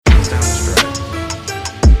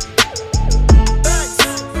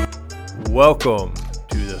Welcome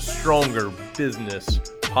to the Stronger Business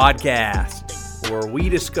Podcast, where we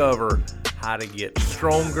discover how to get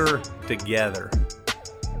stronger together.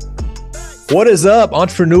 What is up,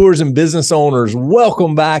 entrepreneurs and business owners?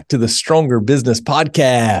 Welcome back to the Stronger Business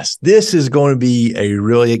Podcast. This is going to be a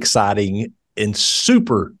really exciting and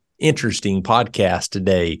super interesting podcast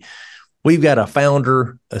today. We've got a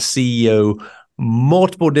founder, a CEO,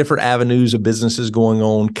 multiple different avenues of businesses going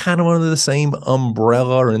on, kind of under the same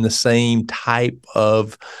umbrella or in the same type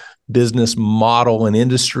of business model and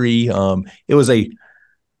industry. It was a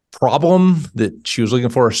problem that she was looking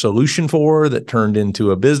for a solution for that turned into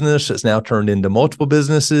a business that's now turned into multiple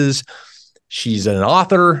businesses. She's an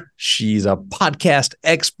author. She's a podcast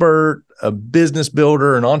expert, a business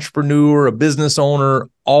builder, an entrepreneur, a business owner,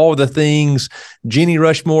 all the things. Jenny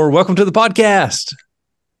Rushmore, welcome to the podcast.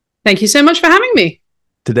 Thank you so much for having me.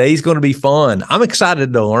 Today's going to be fun. I'm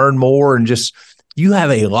excited to learn more, and just, you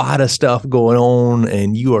have a lot of stuff going on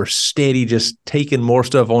and you are steady just taking more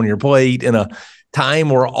stuff on your plate in a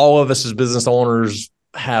time where all of us as business owners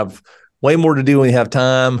have way more to do when you have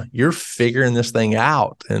time. You're figuring this thing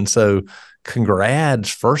out. And so congrats,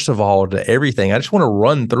 first of all, to everything. I just want to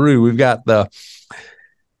run through. We've got I'm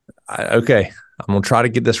going to try to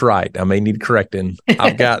get this right. I may need correcting.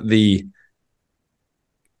 I've got the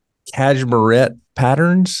Cashmerette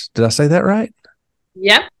patterns. Did I say that right?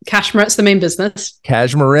 Yep. Cashmerette's the main business.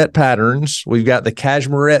 Cashmerette patterns. We've got the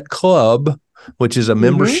Cashmerette Club, which is a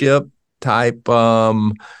membership type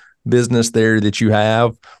business there that you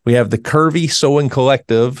have. We have the Curvy Sewing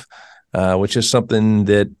Collective, which is something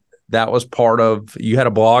that was part of, you had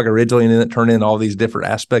a blog originally and then it turned into all these different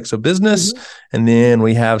aspects of business. And then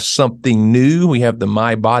we have something new. We have the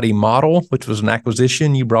My Body Model, which was an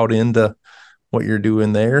acquisition you brought into what you're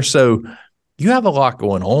doing there. So you have a lot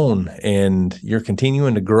going on and you're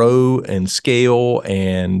continuing to grow and scale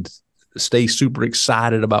and stay super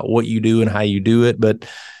excited about what you do and how you do it. But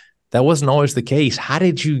that wasn't always the case. How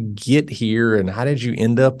did you get here and how did you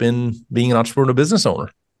end up in being an entrepreneur business owner?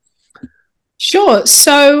 Sure.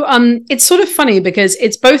 So it's sort of funny because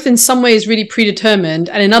it's both in some ways really predetermined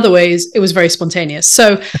and in other ways it was very spontaneous.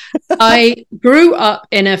 So I grew up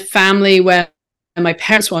in a family where my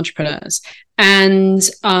parents were entrepreneurs. And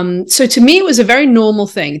so to me, it was a very normal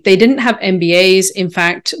thing. They didn't have MBAs. In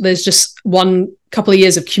fact, there's just one couple of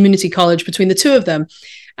years of community college between the two of them.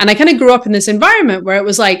 And I kind of grew up in this environment where it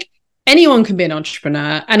was like, anyone can be an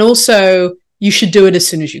entrepreneur. And also you should do it as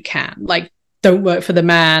soon as you can. Like, don't work for the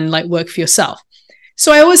man, like work for yourself.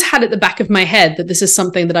 So I always had at the back of my head that this is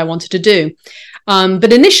something that I wanted to do.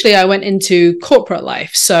 But initially I went into corporate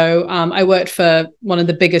life. So I worked for one of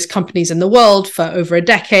the biggest companies in the world for over a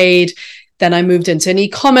decade. Then I moved into an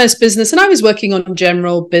e-commerce business and I was working on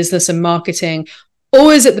general business and marketing,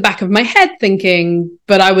 always at the back of my head thinking,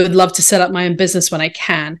 but I would love to set up my own business when I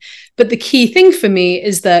can. But the key thing for me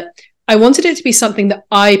is that I wanted it to be something that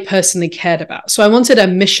I personally cared about. So I wanted a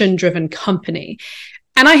mission-driven company.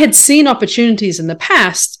 And I had seen opportunities in the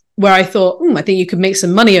past where I thought, I think you could make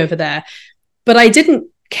some money over there. But I didn't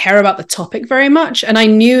care about the topic very much. And I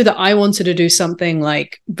knew that I wanted to do something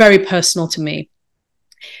like very personal to me.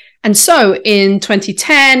 And so in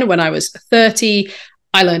 2010, when I was 30,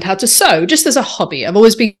 I learned how to sew just as a hobby. I've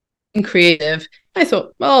always been creative. I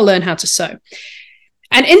thought, well, I'll learn how to sew.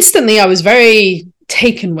 And instantly I was very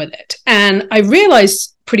taken with it. And I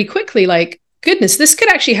realized pretty quickly, like, goodness, this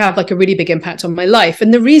could actually have like a really big impact on my life.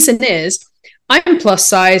 And the reason is I'm plus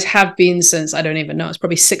size, have been since, I don't even know, it's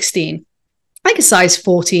probably 16, like a size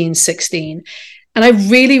 14, 16. And I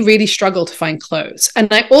really, really struggle to find clothes.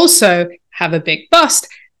 And I also have a big bust.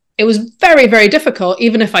 It was very, very difficult,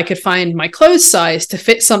 even if I could find my clothes size, to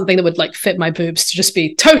fit something that would like fit my boobs, to just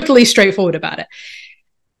be totally straightforward about it.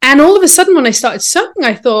 And all of a sudden, when I started sewing,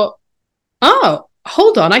 I thought, oh,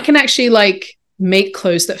 hold on, I can actually like make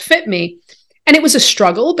clothes that fit me. And it was a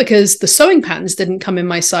struggle because the sewing patterns didn't come in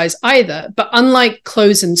my size either. But unlike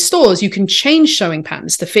clothes in stores, you can change sewing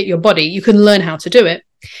patterns to fit your body. You can learn how to do it.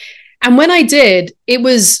 And when I did, it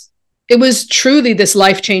was truly this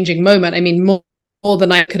life-changing moment. I mean, more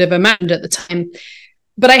than I could have imagined at the time.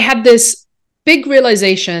 But I had this big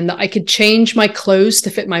realization that I could change my clothes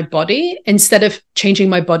to fit my body instead of changing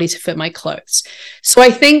my body to fit my clothes. So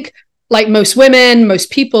I think, like most women,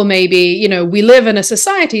 most people maybe, we live in a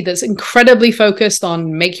society that's incredibly focused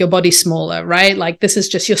on make your body smaller, right? Like this is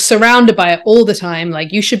just, you're surrounded by it all the time.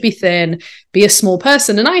 Like you should be thin, be a small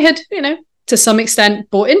person. And I had, to some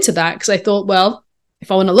extent bought into that because I thought, well,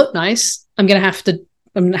 if I want to look nice, I'm going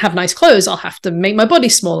to have nice clothes. I'll have to make my body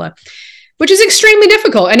smaller, which is extremely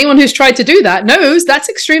difficult. Anyone who's tried to do that knows that's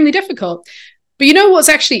extremely difficult. But what's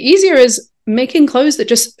actually easier is making clothes that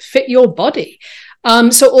just fit your body.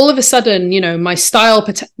 So all of a sudden, you know,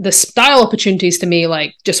 the style opportunities to me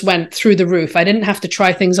like just went through the roof. I didn't have to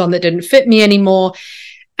try things on that didn't fit me anymore.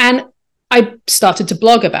 And I started to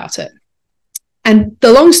blog about it. And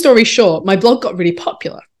the long story short, my blog got really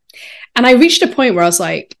popular. And I reached a point where I was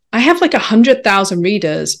like, I have like 100,000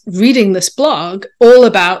 readers reading this blog all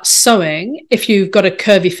about sewing. If you've got a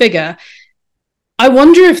curvy figure, I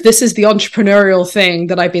wonder if this is the entrepreneurial thing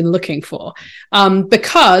that I've been looking for,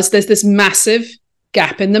 because there's this massive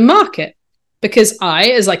gap in the market. Because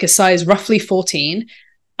I, as like a size roughly 14,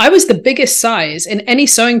 I was the biggest size in any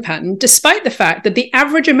sewing pattern, despite the fact that the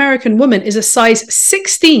average American woman is a size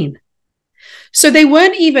 16. So they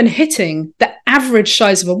weren't even hitting the average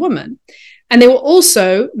size of a woman. And they were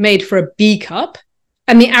also made for a B cup.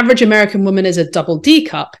 And the average American woman is a double D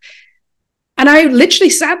cup. And I literally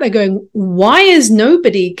sat there going, why is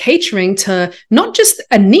nobody catering to not just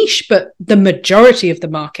a niche, but the majority of the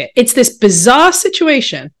market? It's this bizarre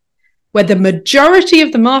situation where the majority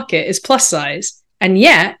of the market is plus size. And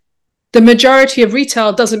yet the majority of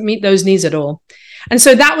retail doesn't meet those needs at all. And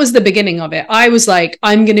so that was the beginning of it. I was like,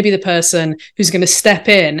 I'm going to be the person who's going to step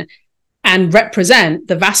in and represent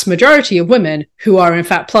the vast majority of women who are in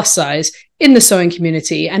fact plus size in the sewing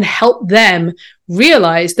community and help them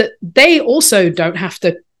realize that they also don't have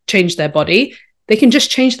to change their body. They can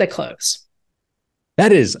just change their clothes.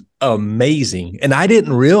 That is amazing. And I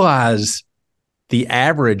didn't realize the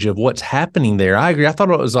average of what's happening there. I agree. I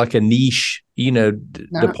thought it was like a niche,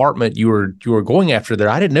 department you were going after there.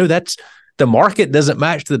 I didn't know the market doesn't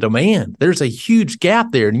match the demand. There's a huge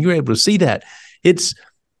gap there, and you're able to see that. It's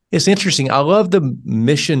interesting. I love the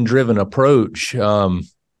mission-driven approach.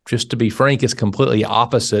 Just to be frank, it's completely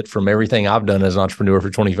opposite from everything I've done as an entrepreneur for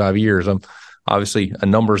 25 years. I'm obviously a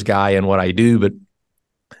numbers guy in what I do, but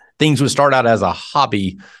things would start out as a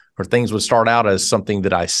hobby, or things would start out as something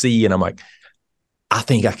that I see, and I'm like, I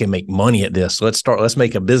think I can make money at this. Let's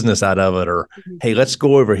make a business out of it. Or, hey, let's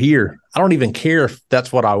go over here. I don't even care if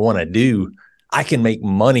that's what I want to do. I can make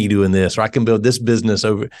money doing this, or I can build this business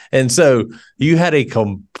over. And so you had a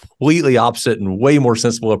completely opposite and way more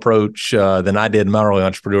sensible approach than I did in my early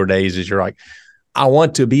entrepreneur days. Is you're like, I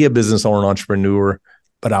want to be a business owner and entrepreneur,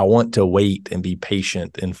 but I want to wait and be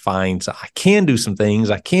patient and find, so I can do some things.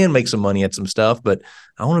 I can make some money at some stuff, but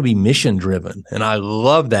I want to be mission driven. And I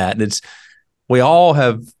love that. And we all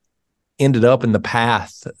have ended up in the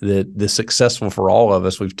path that is successful for all of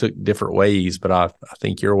us. We've took different ways, but I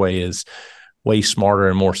think your way is way smarter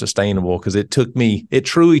and more sustainable, because it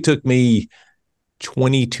truly took me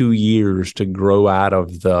 22 years to grow out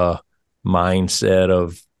of the mindset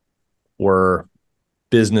of where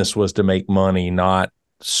business was to make money, not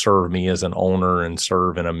serve me as an owner and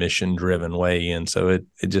serve in a mission driven way. And so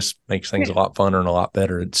it just makes things a lot funner and a lot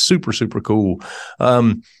better. It's super, super cool.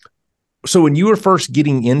 So when you were first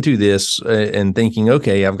getting into this and thinking,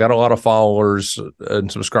 okay, I've got a lot of followers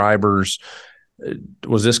and subscribers,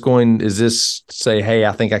 is this say, hey,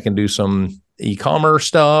 I think I can do some e-commerce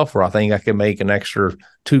stuff, or I think I can make an extra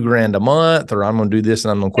 $2,000 a month, or I'm going to do this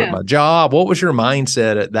and I'm going to quit my job? What was your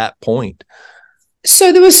mindset at that point?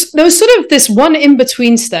 So there was sort of this one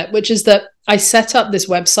in-between step, which is that I set up this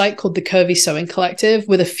website called the Curvy Sewing Collective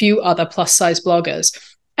with a few other plus size bloggers.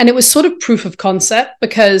 And it was sort of proof of concept,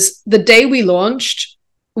 because the day we launched,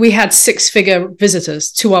 we had 6-figure visitors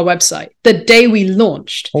to our website. The day we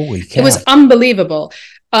launched. Holy cow. It was unbelievable,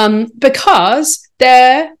 because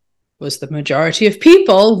there was the majority of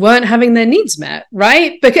people weren't having their needs met,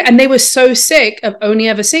 right? And they were so sick of only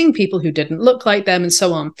ever seeing people who didn't look like them and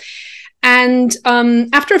so on. And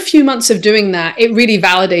after a few months of doing that, it really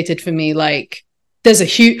validated for me, like, there's a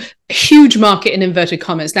huge market in inverted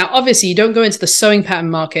commas. Now, obviously, you don't go into the sewing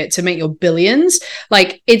pattern market to make your billions.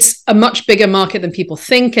 Like, it's a much bigger market than people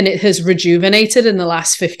think. And it has rejuvenated in the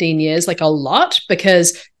last 15 years, like a lot,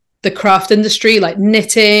 because the craft industry, like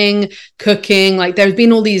knitting, cooking, like there's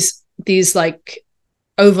been all these like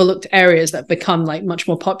overlooked areas that have become like much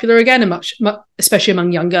more popular again, and much especially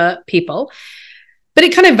among younger people. But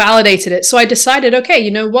it kind of validated it. So I decided, okay,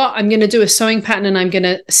 you know what? I'm going to do a sewing pattern and I'm going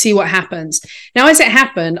to see what happens. Now, as it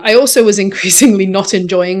happened, I also was increasingly not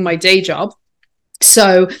enjoying my day job.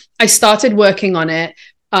 So I started working on it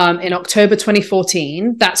in October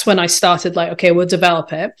 2014. That's when I started like, okay, we'll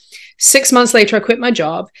develop it. 6 months later, I quit my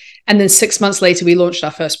job. And then 6 months later, we launched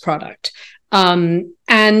our first product.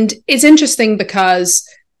 And it's interesting because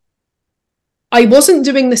I wasn't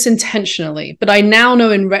doing this intentionally, but I now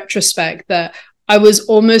know in retrospect that I was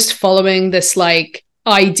almost following this like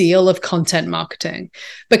ideal of content marketing,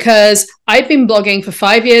 because I'd been blogging for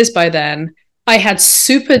 5 years by then. I had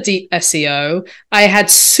super deep SEO. I had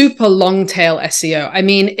super long tail SEO. I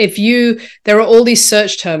mean, there are all these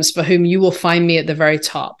search terms for whom you will find me at the very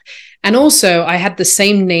top. And also I had the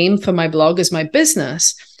same name for my blog as my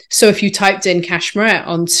business. So if you typed in Cashmerette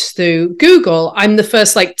onto Google, I'm the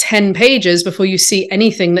first like 10 pages before you see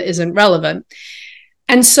anything that isn't relevant.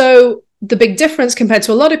 And so the big difference compared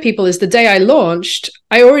to a lot of people is the day I launched,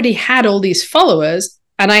 I already had all these followers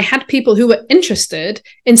and I had people who were interested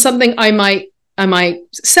in something I might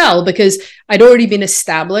sell because I'd already been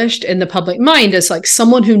established in the public mind as like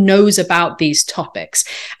someone who knows about these topics.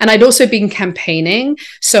 And I'd also been campaigning.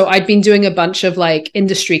 So I'd been doing a bunch of like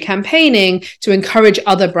industry campaigning to encourage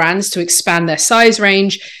other brands to expand their size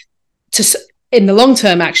range. In the long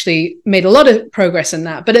term, actually made a lot of progress in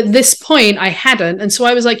that. But at this point, I hadn't. And so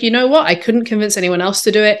I was like, you know what? I couldn't convince anyone else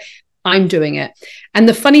to do it. I'm doing it. And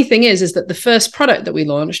the funny thing is that the first product that we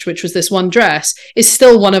launched, which was this one dress, is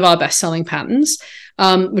still one of our best-selling patterns,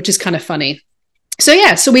 which is kind of funny. So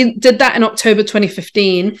yeah, so we did that in October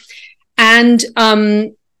 2015. And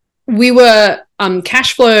we were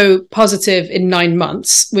cash flow positive in 9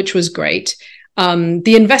 months, which was great.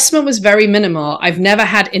 The investment was very minimal. I've never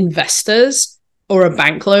had investors or a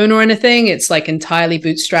bank loan or anything. It's like entirely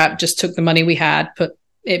bootstrapped, just took the money we had, put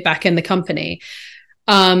it back in the company.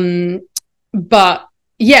 But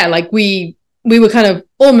yeah, like we were kind of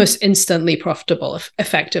almost instantly profitable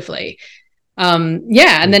effectively.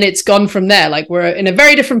 Yeah. And then it's gone from there. Like we're in a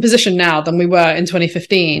very different position now than we were in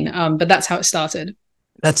 2015. But that's how it started.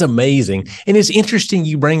 That's amazing. And it's interesting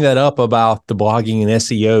you bring that up about the blogging and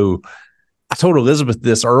SEO. I told Elizabeth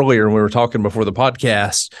this earlier when we were talking before the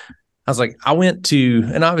podcast. I was like, I went to,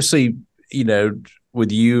 and obviously, you know,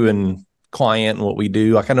 with you and client and what we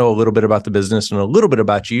do, like I know a little bit about the business and a little bit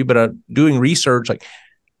about you, but doing research, like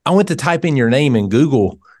I went to type in your name in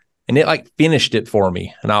Google and it like finished it for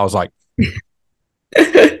me. And I was like,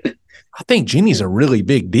 I think Jenny's a really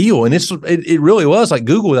big deal. And it really was like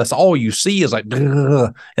Google, that's all you see is like,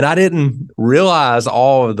 and I didn't realize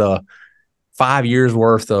all of the 5 years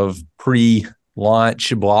worth of pre-launch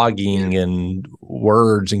blogging and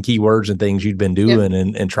words and keywords and things you'd been doing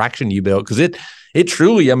and traction you built. Cause it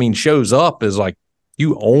truly, I mean, shows up as like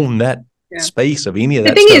you own that space of any of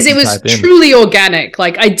that. The thing is, it was truly organic.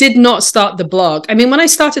 Like I did not start the blog. I mean, when I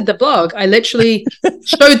started the blog, I literally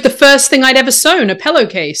showed the first thing I'd ever sewn, a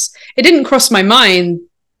pillowcase. It didn't cross my mind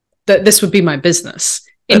that this would be my business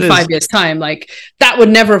in 5 years' time. Like that would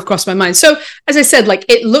never have crossed my mind. So as I said, like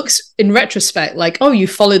it looks in retrospect like, oh, you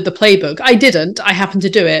followed the playbook. I didn't. I happened to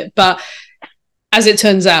do it. But as it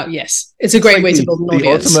turns out, yes, it's a great way to build an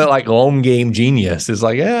audience. The ultimate like long game genius is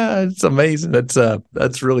like, yeah, it's amazing.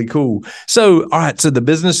 That's really cool. So, all right. So the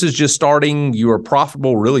business is just starting. You are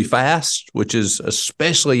profitable really fast, which is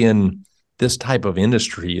especially in this type of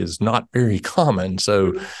industry is not very common.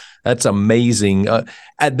 So that's amazing.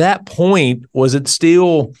 At that point, was it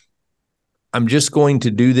still, I'm just going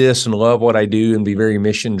to do this and love what I do and be very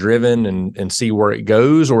mission driven and see where it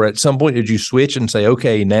goes? Or at some point, did you switch and say,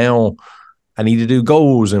 okay, now I need to do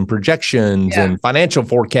goals and projections and financial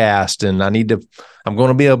forecast, and I'm going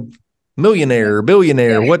to be a millionaire or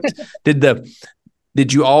billionaire. What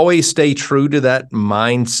did you always stay true to that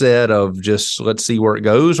mindset of just let's see where it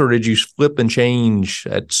goes, or did you flip and change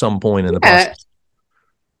at some point in the process?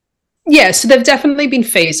 Yeah, so there've definitely been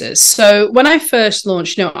phases. So when I first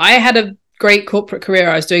launched, I had a great corporate career.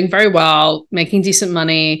 I was doing very well, making decent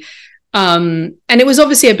money. And it was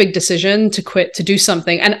obviously a big decision to quit, to do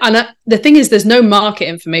something. And the thing is, there's no market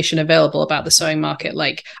information available about the sewing market.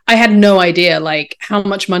 Like I had no idea, like how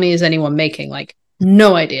much money is anyone making? Like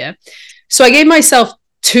no idea. So I gave myself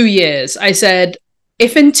 2 years. I said,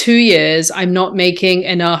 if in 2 years, I'm not making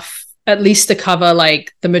enough, at least to cover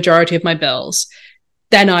like the majority of my bills,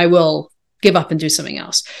 then I will give up and do something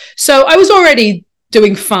else. So I was already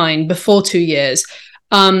doing fine before 2 years.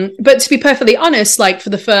 But to be perfectly honest, like for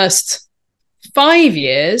the first 5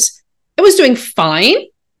 years, I was doing fine.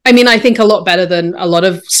 I mean, I think a lot better than a lot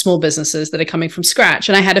of small businesses that are coming from scratch.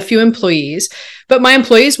 And I had a few employees, but my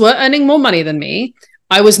employees were earning more money than me.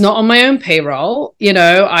 I was not on my own payroll.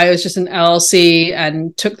 I was just an LLC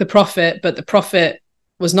and took the profit, but the profit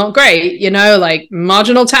was not great, like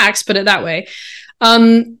marginal tax, put it that way.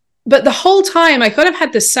 But the whole time I kind of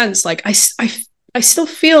had this sense, like I still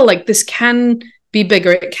feel like this can be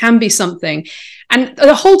bigger. It can be something. And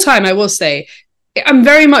the whole time, I will say, I'm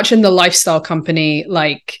very much in the lifestyle company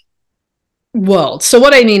like world. So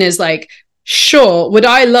what I mean is like, sure, would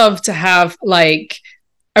I love to have like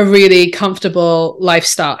a really comfortable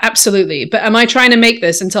lifestyle? Absolutely. But am I trying to make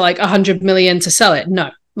this into like 100 million to sell it?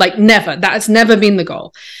 No, like never. That's never been the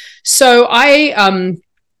goal. So I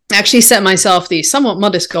actually set myself the somewhat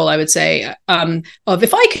modest goal, I would say, of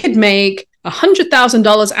if I could make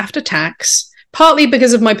 $100,000 after tax, partly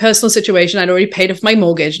because of my personal situation, I'd already paid off my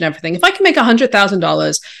mortgage and everything. If I can make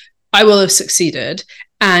 $100,000, I will have succeeded.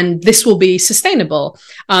 And this will be sustainable.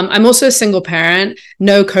 I'm also a single parent,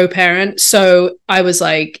 no co-parent. So I was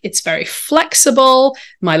like, it's very flexible.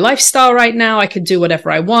 My lifestyle right now, I can do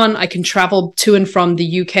whatever I want. I can travel to and from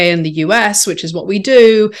the UK and the US, which is what we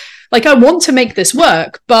do. Like, I want to make this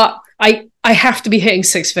work, but I have to be hitting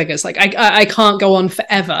six figures. Like, I can't go on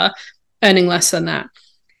forever earning less than that.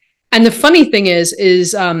 And the funny thing is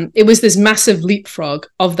it was this massive leapfrog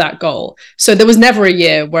of that goal. So there was never a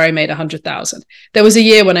year where I made 100,000. There was a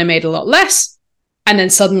year when I made a lot less. And then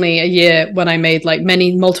suddenly a year when I made like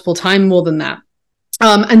multiple times more than that.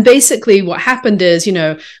 And basically what happened is,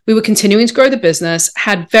 we were continuing to grow the business,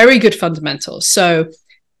 had very good fundamentals. So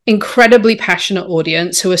incredibly passionate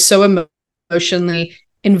audience who are so emotionally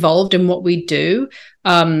involved in what we do.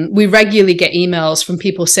 We regularly get emails from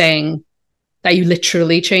people saying that you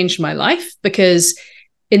literally changed my life, because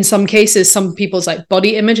in some cases, some people's like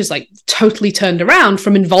body image is like totally turned around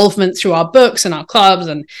from involvement through our books and our clubs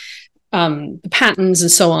and the patterns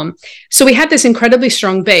and so on. So we had this incredibly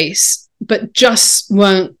strong base, but just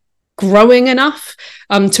weren't growing enough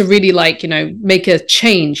to really make a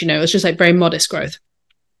change. It was just like very modest growth.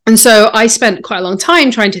 And so I spent quite a long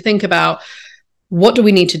time trying to think about, what do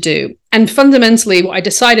we need to do? And fundamentally, what I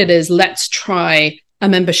decided is, let's try a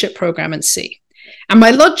membership program and see. And my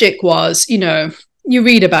logic was, you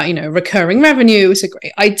read about, recurring revenue is a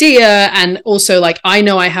great idea. And also I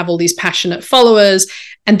know I have all these passionate followers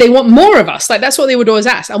and they want more of us. Like, that's what they would always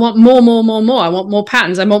ask. I want more. I want more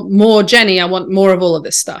patterns. I want more Jenny. I want more of all of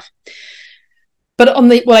this stuff. But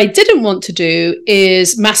what I didn't want to do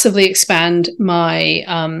is massively expand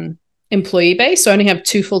my employee base. So I only have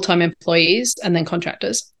 2 full-time employees and then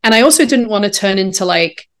contractors. And I also didn't want to turn into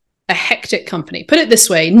a hectic company. Put it this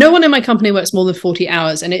way, no one in my company works more than 40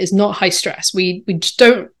 hours and it is not high stress.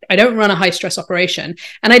 I don't run a high stress operation,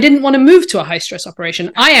 and I didn't want to move to a high stress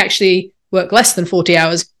operation. I actually work less than 40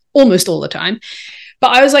 hours almost all the time.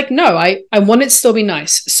 But I was like, no, I want it to still be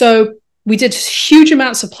nice. So we did huge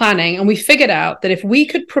amounts of planning, and we figured out that if we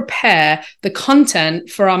could prepare the content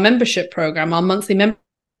for our membership program, our monthly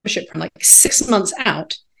membership program, 6 months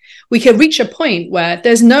out, we could reach a point where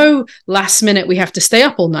there's no last minute we have to stay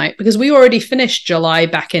up all night, because we already finished July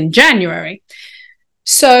back in January.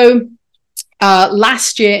 So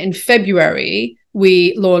last year in February,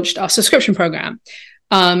 we launched our subscription program.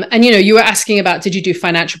 And, you were asking about, did you do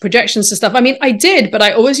financial projections and stuff? I mean, I did, but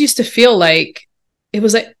I always used to feel like it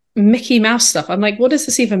was like Mickey Mouse stuff. I'm like, what does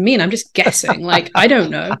this even mean? I'm just guessing. I don't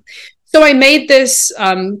know. So I made this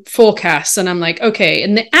forecast, and I'm like, okay,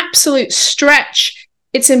 in the absolute stretch,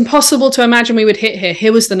 it's impossible to imagine we would hit here.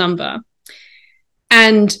 Here was the number.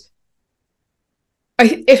 And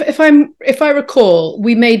if I recall,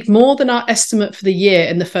 we made more than our estimate for the year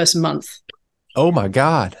in the first month. Oh my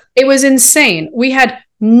God. It was insane. We had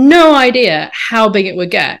no idea how big it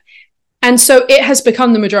would get. And so it has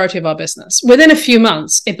become the majority of our business. Within a few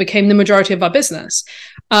months, it became the majority of our business.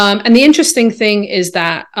 And the interesting thing is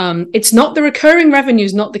that it's not the recurring revenue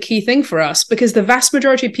is not the key thing for us, because the vast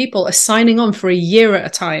majority of people are signing on for a year at a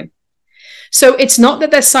time. So it's not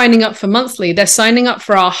that they're signing up for monthly, they're signing up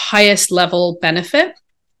for our highest level benefit.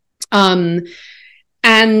 And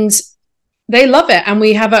they love it. And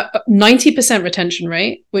we have a 90% retention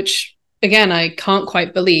rate, which again, I can't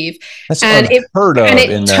quite believe. That's and unheard of.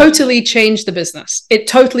 It totally changed the business. It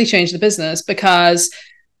totally changed the business because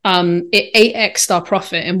it 8x'd our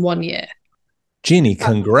profit in 1 year. Jenny,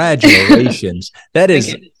 congratulations. That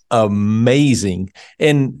is amazing.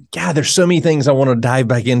 And God, there's so many things I want to dive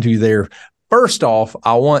back into there. First off,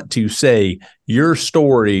 I want to say your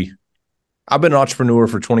story. I've been an entrepreneur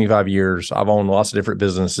for 25 years. I've owned lots of different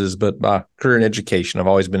businesses, but my career in education, I've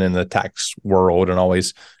always been in the tax world and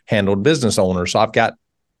always handled business owners. So I've got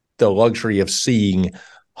the luxury of seeing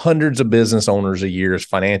hundreds of business owners a year,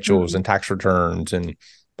 financials and tax returns and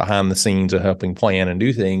behind the scenes of helping plan and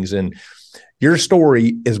do things. And your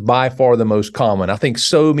story is by far the most common. I think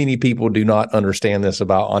so many people do not understand this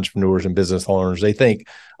about entrepreneurs and business owners. They think,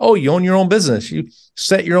 oh, you own your own business. You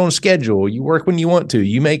set your own schedule. You work when you want to.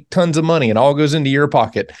 You make tons of money. It all goes into your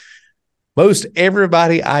pocket. Most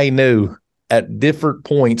everybody I know at different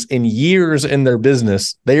points in years in their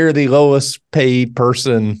business, they are the lowest paid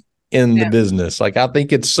person in the business. Like, I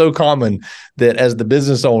think it's so common that as the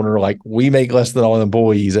business owner, like, we make less than all the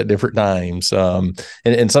employees at different times,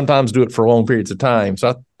 and sometimes do it for long periods of time.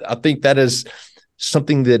 So I think that is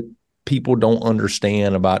something that people don't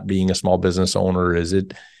understand about being a small business owner, is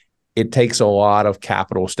it takes a lot of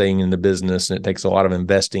capital staying in the business, and it takes a lot of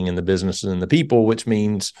investing in the business and the people, which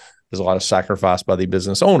means there's a lot of sacrifice by the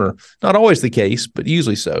business owner. Not always the case, but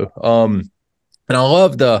usually so. And I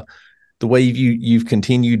love the way you've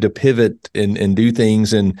continued to pivot and do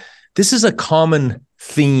things. And this is a common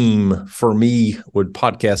theme for me with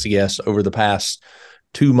podcast guests over the past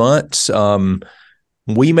 2 months.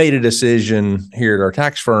 We made a decision here at our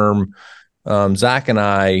tax firm, Zach and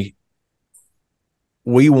I,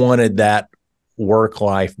 we wanted that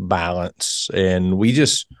work-life balance, and we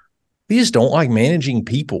just don't like managing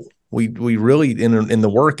people. We really, in the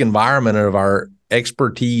work environment of our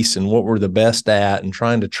expertise and what we're the best at, and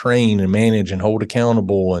trying to train and manage and hold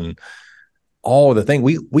accountable and all the thing,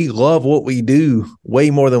 we love what we do way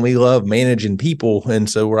more than we love managing people. And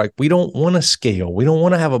so we're like, we don't want to scale. We don't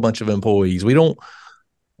want to have a bunch of employees. We don't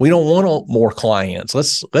want more clients.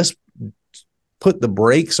 Let's put the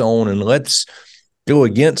brakes on, and let's go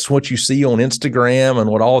against what you see on Instagram and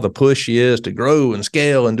what all the push is to grow and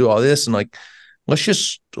scale and do all this. And like, let's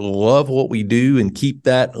just love what we do and keep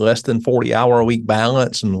that less than 40-hour-a-week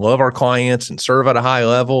balance, and love our clients and serve at a high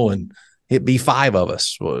level, and it be 5 of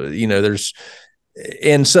us.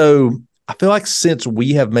 And so I feel like since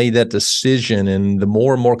we have made that decision, and the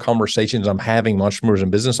more and more conversations I'm having with entrepreneurs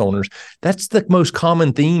and business owners, that's the most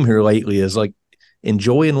common theme here lately, is like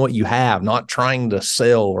enjoying what you have, not trying to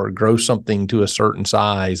sell or grow something to a certain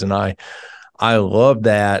size. And I love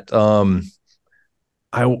that.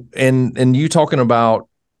 And you talking about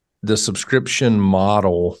the subscription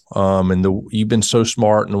model, and you've been so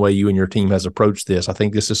smart in the way you and your team has approached this. I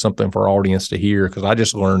think this is something for our audience to hear, because I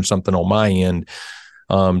just learned something on my end.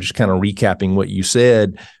 Just kind of recapping what you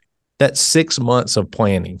said, that 6 months of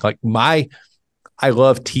planning, I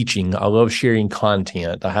love teaching. I love sharing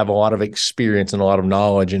content. I have a lot of experience and a lot of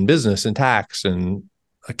knowledge in business and tax and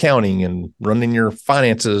accounting and running your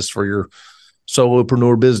finances for your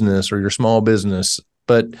solopreneur business or your small business.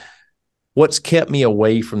 But what's kept me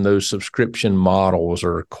away from those subscription models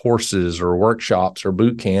or courses or workshops or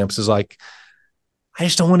boot camps is like, I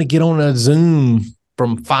just don't want to get on a Zoom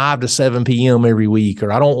from 5 to 7 p.m. every week,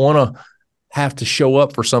 or I don't want to have to show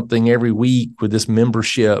up for something every week with this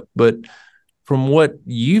membership. But from what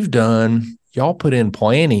you've done, y'all put in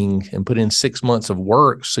planning and put in 6 months of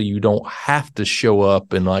work, so you don't have to show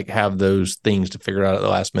up and like have those things to figure out at the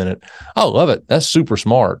last minute. I love it. That's super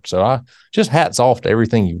smart. So I just hats off to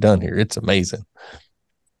everything you've done here. It's amazing.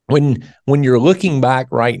 When you're looking back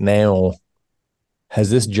right now, has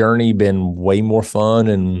this journey been way more fun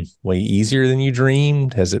and way easier than you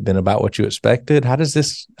dreamed? Has it been about what you expected? How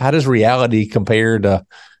does reality compare to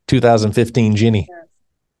 2015 Jenny?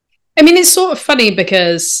 I mean, it's sort of funny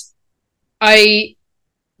because I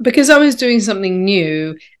was doing something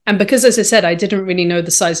new, and because, as I said, I didn't really know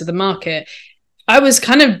the size of the market, I was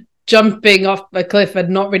kind of jumping off a cliff and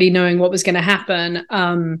not really knowing what was going to happen.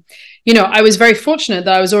 I was very fortunate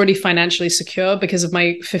that I was already financially secure because of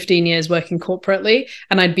my 15 years working corporately,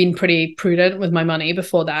 and I'd been pretty prudent with my money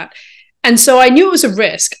before that. And so I knew it was a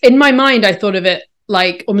risk. In my mind, I thought of it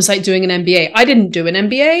like almost like doing an MBA. I didn't do an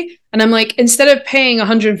MBA. And I'm like, instead of paying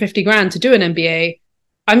 150 grand to do an MBA,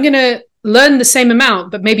 I'm going to learn the same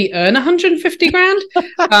amount, but maybe earn 150 grand.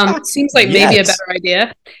 Seems like maybe a better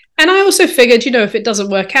idea. And I also figured, if it doesn't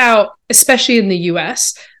work out, especially in the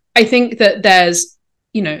US, I think that there's,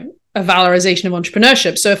 a valorization of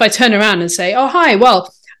entrepreneurship. So if I turn around and say, oh, hi,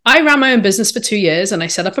 well, I ran my own business for 2 years and I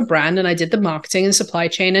set up a brand and I did the marketing and supply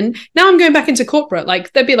chain, and now I'm going back into corporate,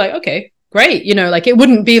 like they'd be like, okay, great. Like it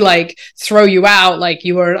wouldn't be like throw you out like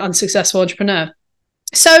you were an unsuccessful entrepreneur.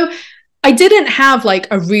 So I didn't have like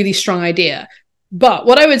a really strong idea. But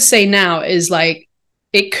what I would say now is like,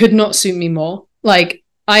 it could not suit me more. Like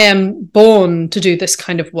I am born to do this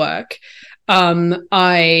kind of work.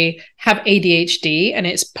 I have ADHD and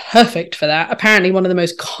it's perfect for that. Apparently one of the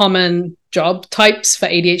most common job types for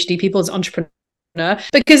ADHD people is entrepreneur,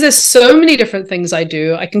 because there's so many different things I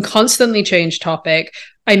do. I can constantly change topic.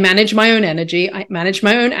 I manage my own energy. I manage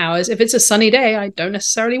my own hours. If it's a sunny day, I don't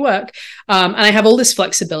necessarily work. And I have all this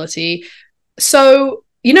flexibility. So,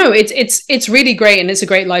 it's really great and it's a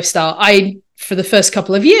great lifestyle. For the first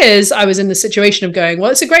couple of years, I was in the situation of going,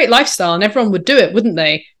 well, it's a great lifestyle and everyone would do it, wouldn't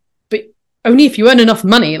they? But only if you earn enough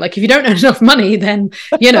money. Like if you don't earn enough money, then,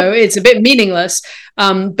 it's a bit meaningless.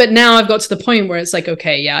 But now I've got to the point where it's like,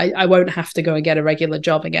 okay, yeah, I won't have to go and get a regular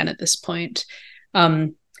job again at this point.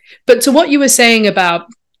 But to what you were saying about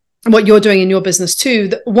what you're doing in your business too,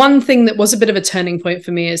 the one thing that was a bit of a turning point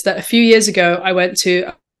for me is that a few years ago, I went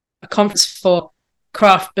to a conference for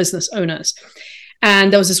craft business owners.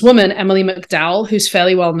 And there was this woman, Emily McDowell, who's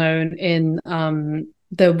fairly well known in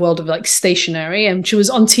the world of like stationery, and she was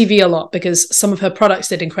on TV a lot because some of her products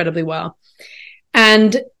did incredibly well.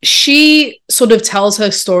 And she sort of tells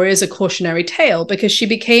her story as a cautionary tale because she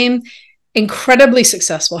became incredibly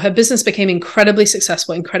successful. Her business became incredibly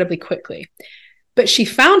successful incredibly quickly. But she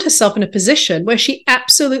found herself in a position where she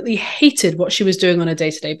absolutely hated what she was doing on a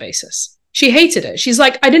day-to-day basis. She hated it. She's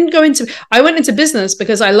like, I went into business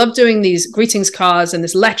because I love doing these greetings cards and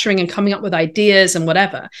this lettering and coming up with ideas and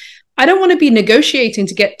whatever. I don't want to be negotiating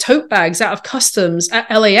to get tote bags out of customs at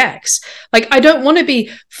LAX. Like, I don't want to be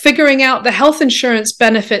figuring out the health insurance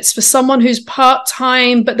benefits for someone who's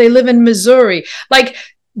part-time, but they live in Missouri. Like,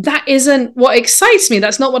 that isn't what excites me.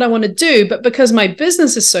 That's not what I want to do. But because my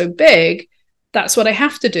business is so big, that's what I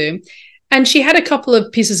have to do. And she had a couple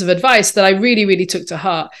of pieces of advice that I really, really took to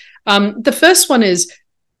heart. The first one is,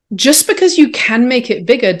 just because you can make it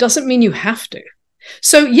bigger doesn't mean you have to.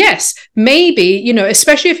 So yes, maybe,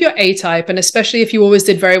 especially if you're A-type and especially if you always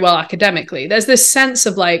did very well academically, there's this sense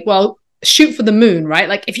of like, well, shoot for the moon, right?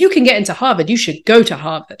 Like, if you can get into Harvard, you should go to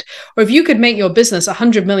Harvard. Or if you could make your business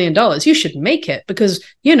 $100 million, you should make it because,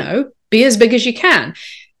 be as big as you can.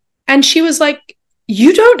 And she was like,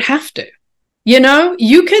 you don't have to.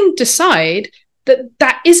 You can decide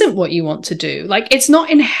that isn't what you want to do. Like, it's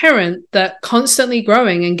not inherent that constantly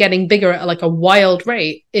growing and getting bigger at like a wild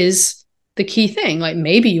rate is the key thing. Like,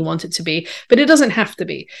 maybe you want it to be, but it doesn't have to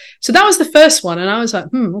be. So that was the first one. And I was like,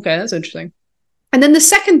 okay, that's interesting. And then the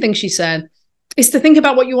second thing she said is to think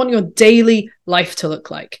about what you want your daily life to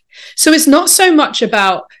look like. So it's not so much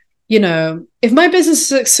about, if my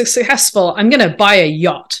business is successful, I'm going to buy a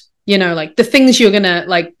yacht, like the things you're going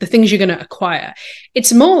to acquire.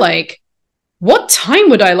 It's more like, what time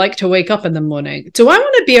would I like to wake up in the morning? Do I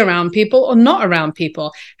want to be around people or not around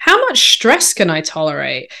people? How much stress can I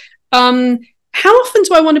tolerate? How often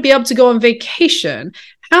do I want to be able to go on vacation?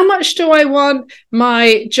 How much do I want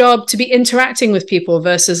my job to be interacting with people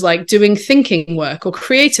versus like doing thinking work or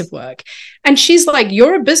creative work? And she's like,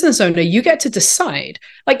 you're a business owner. You get to decide,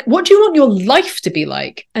 like, what do you want your life to be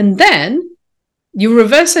like? And then you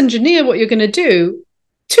reverse engineer what you're going to do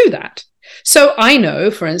to that. So I know,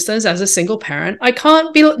 for instance, as a single parent, I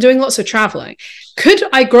can't be doing lots of traveling. Could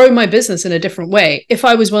I grow my business in a different way if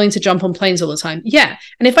I was willing to jump on planes all the time? Yeah.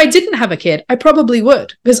 And if I didn't have a kid, I probably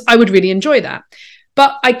would, because I would really enjoy that.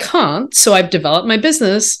 But I can't. So I've developed my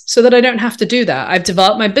business so that I don't have to do that. I've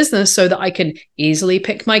developed my business so that I can easily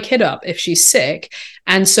pick my kid up if she's sick,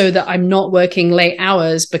 and so that I'm not working late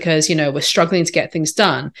hours because, we're struggling to get things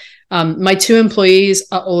done. My 2 employees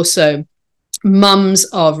are also mums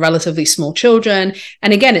of relatively small children.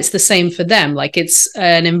 And again, it's the same for them. Like, it's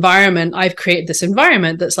an environment. I've created this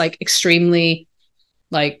environment that's like extremely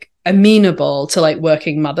like amenable to like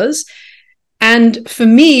working mothers. And for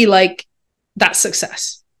me, like, that's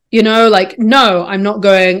success. Like, no, I'm not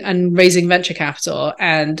going and raising venture capital.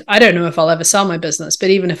 And I don't know if I'll ever sell my business.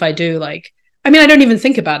 But even if I do, like, I don't even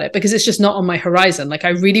think about it because it's just not on my horizon. Like, I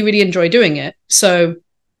really, really enjoy doing it. So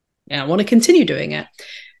yeah, I want to continue doing it.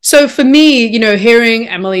 So for me, hearing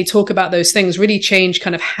Emily talk about those things really changed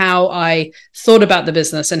kind of how I thought about the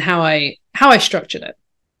business and how I structured it.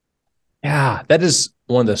 Yeah, that is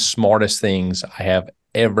one of the smartest things I have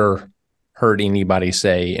ever heard anybody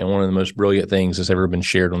say, and one of the most brilliant things that's ever been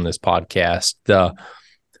shared on this podcast.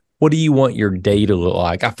 What do you want your day to look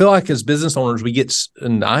like? I feel like as business owners, we get,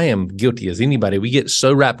 and I am guilty as anybody, we get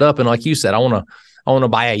so wrapped up in, like you said, I want to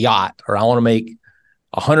buy a yacht, or I want to make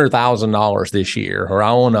 $100,000 this year, or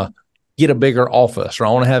I want to get a bigger office, or I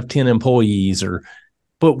want to have 10 employees,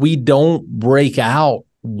 but we don't break out.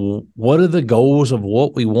 What are the goals of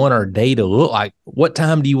what we want our day to look like? What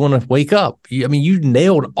time do you want to wake up? You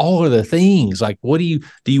nailed all of the things. Like, what do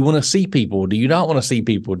you want to see people? Do you not want to see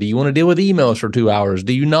people? Do you want to deal with emails for 2 hours?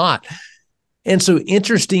 Do you not? And so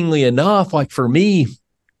interestingly enough, like for me,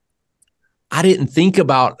 I didn't think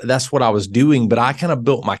about that's what I was doing, but I kind of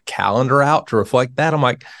built my calendar out to reflect that. I'm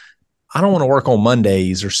like, I don't want to work on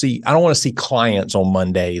Mondays I don't want to see clients on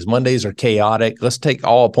Mondays. Mondays are chaotic. Let's take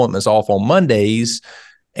all appointments off on Mondays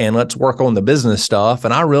and let's work on the business stuff.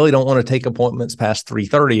 And I really don't want to take appointments past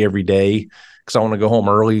 3:30 every day because I want to go home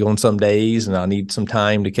early on some days and I need some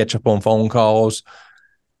time to catch up on phone calls.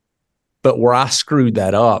 But where I screwed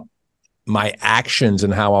that up, my actions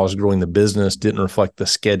and how I was growing the business didn't reflect the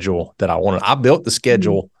schedule that I wanted. I built the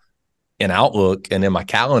schedule in Outlook and in my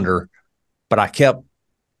calendar, but I kept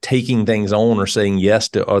taking things on or saying yes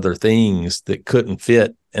to other things that couldn't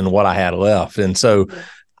fit in what I had left. And so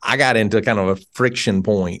I got into kind of a friction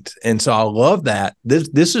point. And so I love that.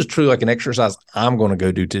 This is truly like an exercise I'm going to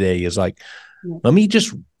go do today is like, let me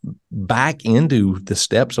just back into the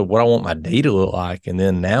steps of what I want my day to look like. And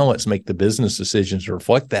then now let's make the business decisions to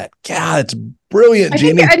reflect that. God, it's brilliant,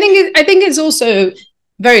 Jeannie. I think it's also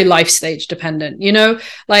very life stage dependent,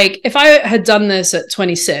 like if I had done this at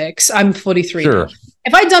 26, I'm 43 Sure. now.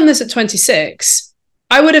 If I'd done this at 26,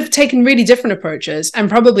 I would have taken really different approaches and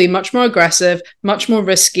probably much more aggressive, much more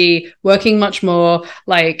risky, working much more,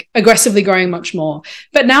 like aggressively growing much more.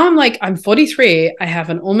 But now I'm 43. I have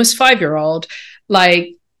an almost 5-year-old.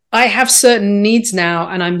 Like I have certain needs now,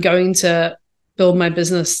 and I'm going to build my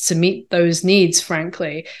business to meet those needs,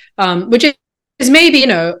 frankly, which is maybe,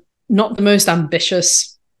 not the most ambitious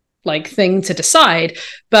thing to decide,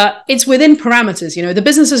 but it's within parameters. The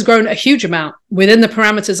business has grown a huge amount within the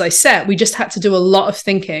parameters I set. We just had to do a lot of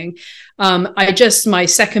thinking. My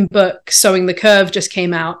second book, Sewing the Curve, just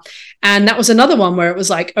came out, and that was another one where it was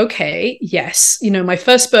like, okay, yes, my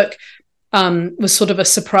first book was sort of a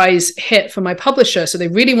surprise hit for my publisher, so they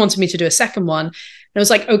really wanted me to do a second one, and I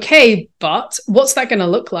was like, okay, but what's that going to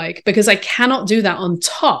look like? Because I cannot do that on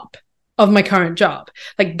top of my current job.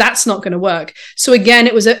 Like that's not going to work. So again,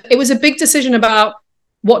 it was a big decision about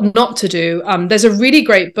what not to do. There's a really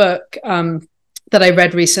great book that I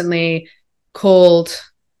read recently called,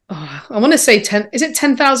 I want to say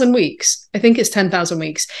 10,000 Weeks? I think it's 10,000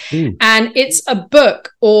 Weeks. And it's a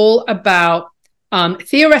book all about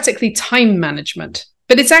theoretically time management,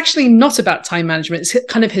 but it's actually not about time management. It's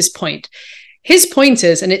kind of his point. His point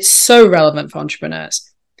is, and it's so relevant for entrepreneurs,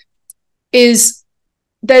 is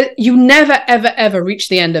that you never, ever, ever reach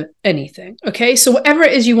the end of anything. Okay. So whatever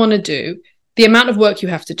it is you want to do, the amount of work you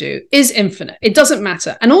have to do is infinite. It doesn't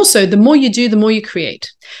matter. And also the more you do, the more you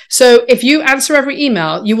create. So if you answer every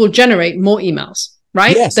email, you will generate more emails,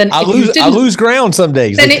 right? Yes. I lose ground some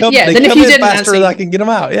days. Then if you didn't faster than I can get them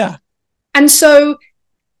out. Yeah. And so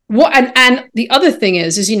and the other thing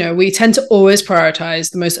is, we tend to always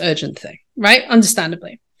prioritize the most urgent thing, right?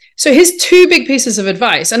 Understandably. So his 2 big pieces of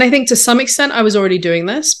advice, and I think to some extent I was already doing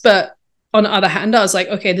this, but on the other hand, I was like,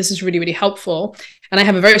 okay, this is really, really helpful. And I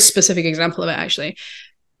have a very specific example of it, actually.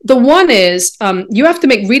 The one is you have to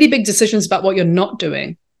make really big decisions about what you're not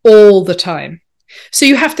doing all the time. So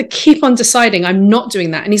you have to keep on deciding, I'm not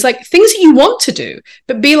doing that. And he's like, things that you want to do,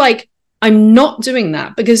 but be like, I'm not doing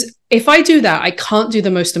that, because if I do that, I can't do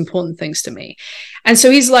the most important things to me. And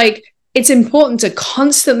so he's like, it's important to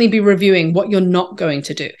constantly be reviewing what you're not going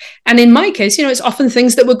to do. And in my case, it's often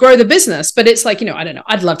things that would grow the business, but it's like, I don't know,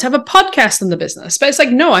 I'd love to have a podcast on the business, but it's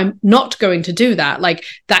like, no, I'm not going to do that. Like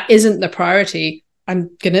that isn't the priority.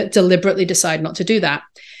 I'm going to deliberately decide not to do that.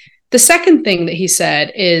 The second thing that he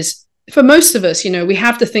said is, for most of us, we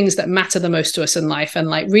have the things that matter the most to us in life and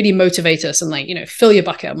like really motivate us and like, fill your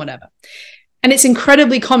bucket and whatever. And it's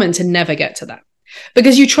incredibly common to never get to that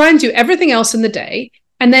because you try and do everything else in the day.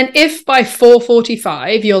 And then if by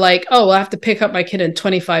 4:45 you're like, oh, well, I have to pick up my kid in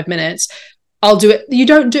 25 minutes, I'll do it. You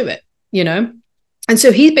don't do it, And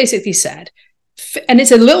so he basically said, and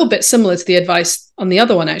it's a little bit similar to the advice on the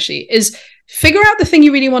other one, actually, is figure out the thing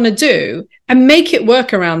you really want to do and make it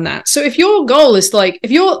work around that. So if your goal is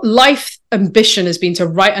if your life ambition has been to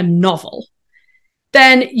write a novel,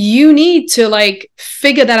 then you need to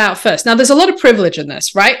figure that out first. Now, there's a lot of privilege in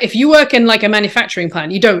this, right? If you work in a manufacturing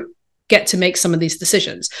plant, you don't get to make some of these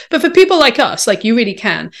decisions. But for people like us, you really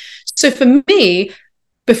can. So for me,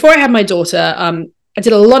 before I had my daughter, I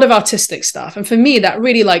did a lot of artistic stuff. And for me, that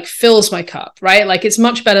really fills my cup, right? It's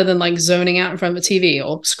much better than zoning out in front of a TV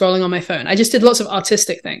or scrolling on my phone. I just did lots of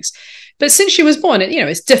artistic things. But since she was born,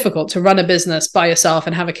 it's difficult to run a business by yourself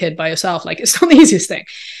and have a kid by yourself. It's not the easiest thing.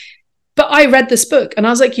 But I read this book and I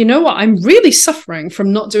was like, you know what? I'm really suffering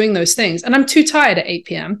from not doing those things. And I'm too tired at 8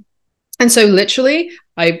 p.m. And so literally,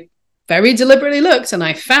 I very deliberately looked and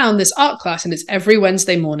I found this art class, and it's every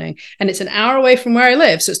Wednesday morning and it's an hour away from where I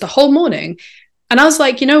live. So it's the whole morning. And I was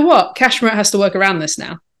like, you know what? Cashmerette has to work around this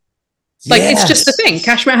now. It's just the thing.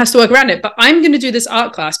 Cashmerette has to work around it. But I'm going to do this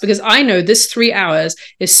art class because I know this 3 hours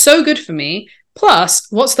is so good for me. Plus,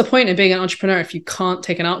 what's the point of being an entrepreneur if you can't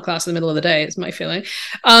take an art class in the middle of the day? Is my feeling.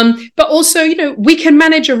 But also, we can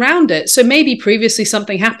manage around it. So maybe previously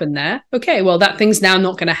something happened there. Okay, well, that thing's now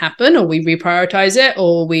not going to happen, or we reprioritize it,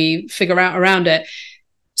 or we figure out around it.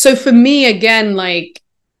 So for me, again,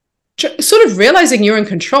 sort of realizing you're in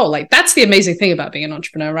control. That's the amazing thing about being an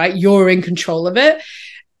entrepreneur, right? You're in control of it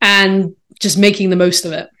and just making the most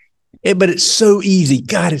of it. But it's so easy.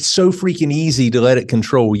 God, it's so freaking easy to let it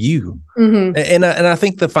control you. Mm-hmm. And I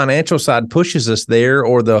think the financial side pushes us there,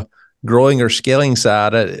 or the growing or scaling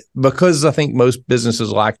side, because I think most businesses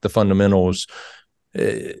like the fundamentals.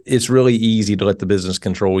 It's really easy to let the business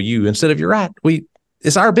control you instead of, you're right,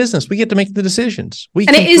 it's our business. We get to make the decisions. And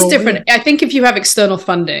it is different. I think if you have external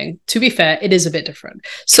funding, to be fair, it is a bit different.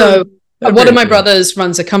 So one of my brothers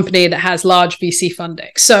runs a company that has large VC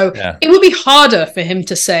funding. So it would be harder for him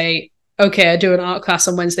to say, okay, I do an art class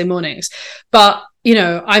on Wednesday mornings. But,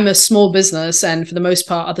 I'm a small business. And for the most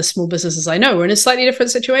part, other small businesses I know, we're in a slightly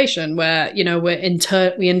different situation where,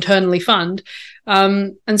 we internally fund.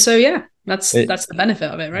 And so, that's the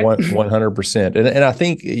benefit of it, right? 100%. And I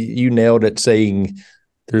think you nailed it saying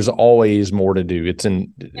there's always more to do. It's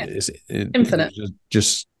infinite,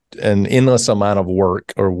 just an endless amount of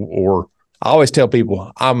work. Or I always tell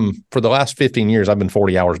people, for the last 15 years, I've been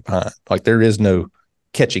 40 hours behind. Like there is no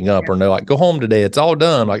catching up or no, like go home today. It's all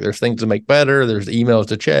done. Like there's things to make better. There's emails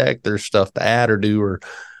to check. There's stuff to add or do or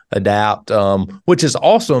adapt, which is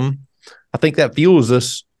awesome. I think that fuels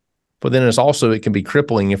us. But then it can be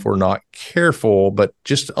crippling if we're not careful, but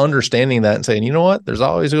just understanding that and saying, you know what, there's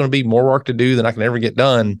always going to be more work to do than I can ever get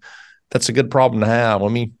done. That's a good problem to have.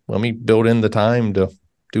 Let me build in the time to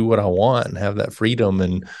do what I want and have that freedom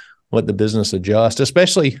and let the business adjust.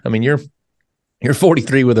 Especially, you're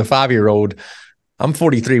 43 with a 5-year-old. I'm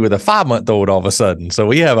 43 with a 5-month-old all of a sudden. So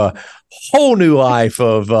we have a whole new life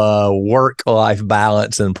of work-life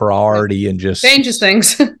balance and priority and just changes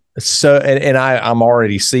things. So, and I'm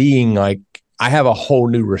already seeing, like, I have a whole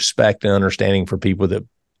new respect and understanding for people that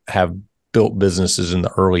have built businesses in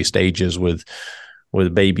the early stages with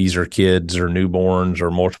babies or kids or newborns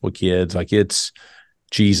or multiple kids. Like it's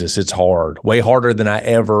hard, way harder than I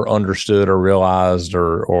ever understood or realized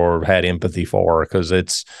or had empathy for,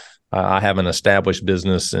 because I have an established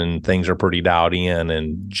business and things are pretty dialed in,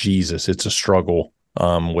 and Jesus, it's a struggle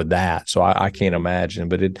with that. So I can't imagine,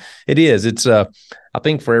 but it is. I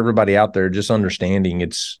think for everybody out there, just understanding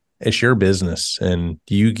it's your business and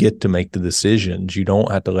you get to make the decisions. You don't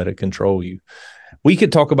have to let it control you. We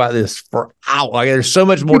could talk about this for hours. Like, there's so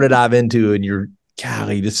much more to dive into, and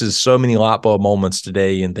golly, this is so many light bulb moments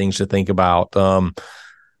today and things to think about.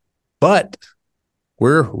 But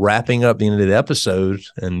we're wrapping up the end of the episode,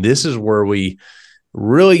 and this is where we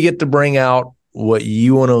really get to bring out what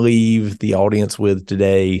you want to leave the audience with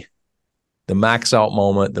today, the max out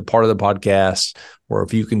moment, the part of the podcast where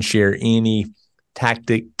if you can share any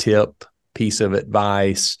tactic, tip, piece of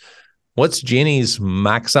advice. What's Jenny's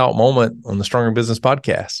max out moment on the Stronger Business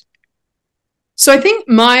podcast? So I think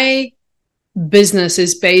my business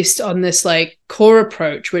is based on this like core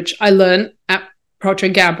approach, which I learned at Procter &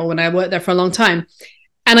 Gamble when I worked there for a long time.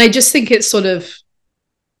 And I just think it's sort of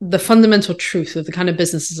the fundamental truth of the kind of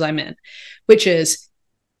businesses I'm in, which is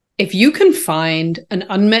if you can find an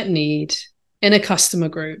unmet need in a customer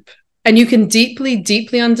group and you can deeply,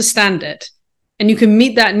 deeply understand it and you can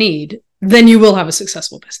meet that need, then you will have a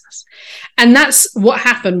successful business. And that's what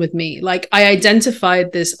happened with me. Like, I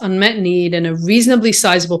identified this unmet need in a reasonably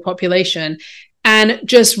sizable population and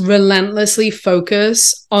just relentlessly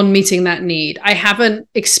focus on meeting that need. I haven't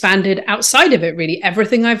expanded outside of it, really.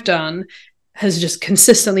 Everything I've done has just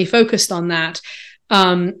consistently focused on that.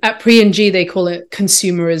 At P&G, they call it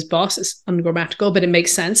consumer is boss. It's ungrammatical, but it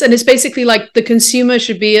makes sense. And it's basically like the consumer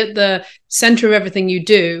should be at the center of everything you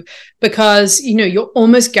do, because, you're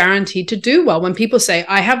almost guaranteed to do well. When people say,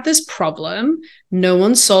 I have this problem, no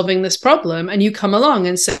one's solving this problem, and you come along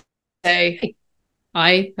and say, hey,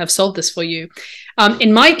 I have solved this for you.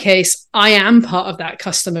 In my case, I am part of that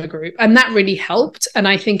customer group, and that really helped. And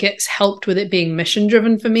I think it's helped with it being mission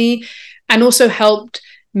driven for me, and also helped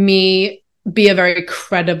me be a very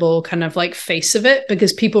credible kind of like face of it,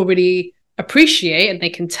 because people really appreciate and they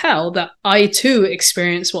can tell that I too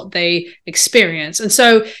experience what they experience. And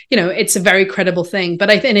so, it's a very credible thing. But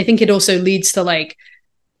I think it also leads to like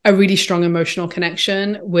a really strong emotional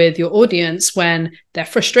connection with your audience when they're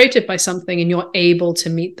frustrated by something and you're able to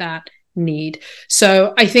meet that need.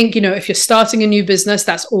 So I think, if you're starting a new business,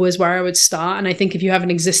 that's always where I would start. And I think if you have an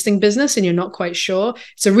existing business and you're not quite sure,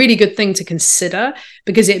 it's a really good thing to consider,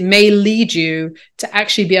 because it may lead you to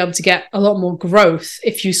actually be able to get a lot more growth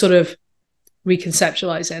if you sort of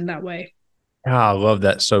reconceptualize it in that way. I love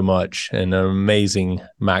that so much. And an amazing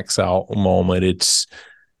max out moment. It's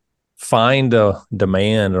find a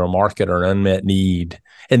demand or a market or an unmet need.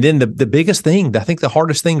 And then the biggest thing, I think the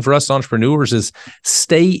hardest thing for us entrepreneurs is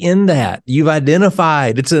stay in that. You've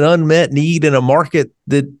identified it's an unmet need in a market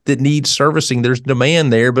that needs servicing. There's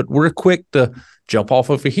demand there, but we're quick to jump off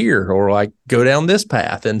over here or like go down this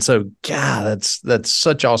path. And so, God, that's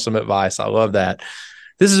such awesome advice. I love that.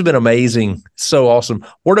 This has been amazing. So awesome.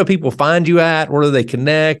 Where do people find you at? Where do they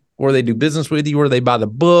connect? Where do they do business with you? Where do they buy the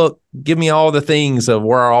book? Give me all the things of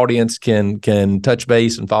where our audience can touch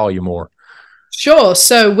base and follow you more. Sure.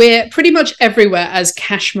 So we're pretty much everywhere as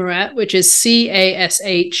Cashmerette, which is Cashmerette.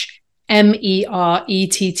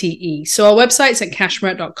 So our website's at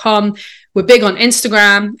cashmerette.com. We're big on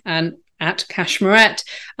Instagram and at Cashmerette.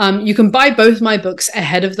 You can buy both my books,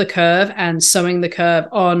 Ahead of the Curve and Sewing the Curve,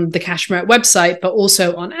 on the Cashmerette website, but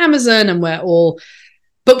also on Amazon and where all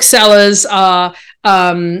booksellers are.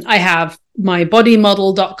 I have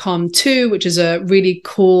mybodymodel.com too, which is a really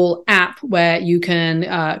cool app where you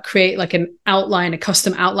can create like an outline, a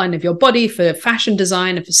custom outline of your body for fashion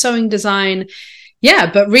design and for sewing design.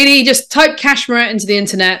 Yeah, but really just type Cashmerette into the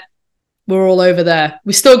internet. We're all over there.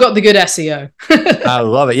 We still got the good SEO. I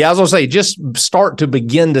love it. Yeah, I was going to say, just start to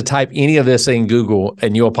begin to type any of this in Google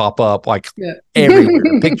and you'll pop up like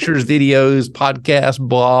everywhere. Pictures, videos, podcasts,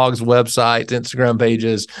 blogs, websites, Instagram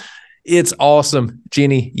pages. It's awesome.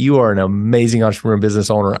 Jenny, you are an amazing entrepreneur and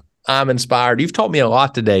business owner. I'm inspired. You've taught me a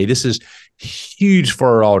lot today. This is huge for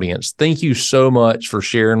our audience. Thank you so much for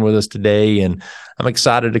sharing with us today. And I'm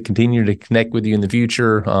excited to continue to connect with you in the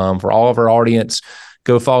future. For all of our audience,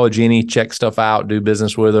 go follow Jenny, check stuff out, do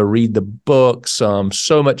business with her, read the books.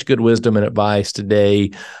 So much good wisdom and advice today.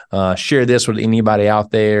 Share this with anybody out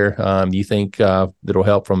there you think that'll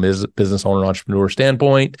help from a business owner, entrepreneur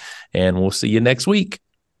standpoint. And we'll see you next week.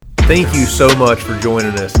 Thank you so much for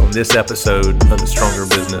joining us on this episode of the Stronger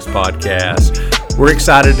Business Podcast. We're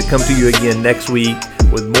excited to come to you again next week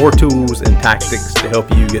with more tools and tactics to help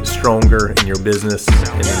you get stronger in your business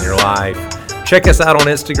and in your life. Check us out on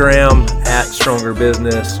Instagram at Stronger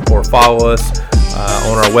Business, or follow us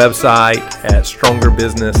on our website at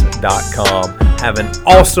strongerbusiness.com. Have an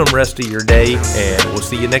awesome rest of your day, and we'll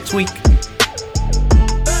see you next week.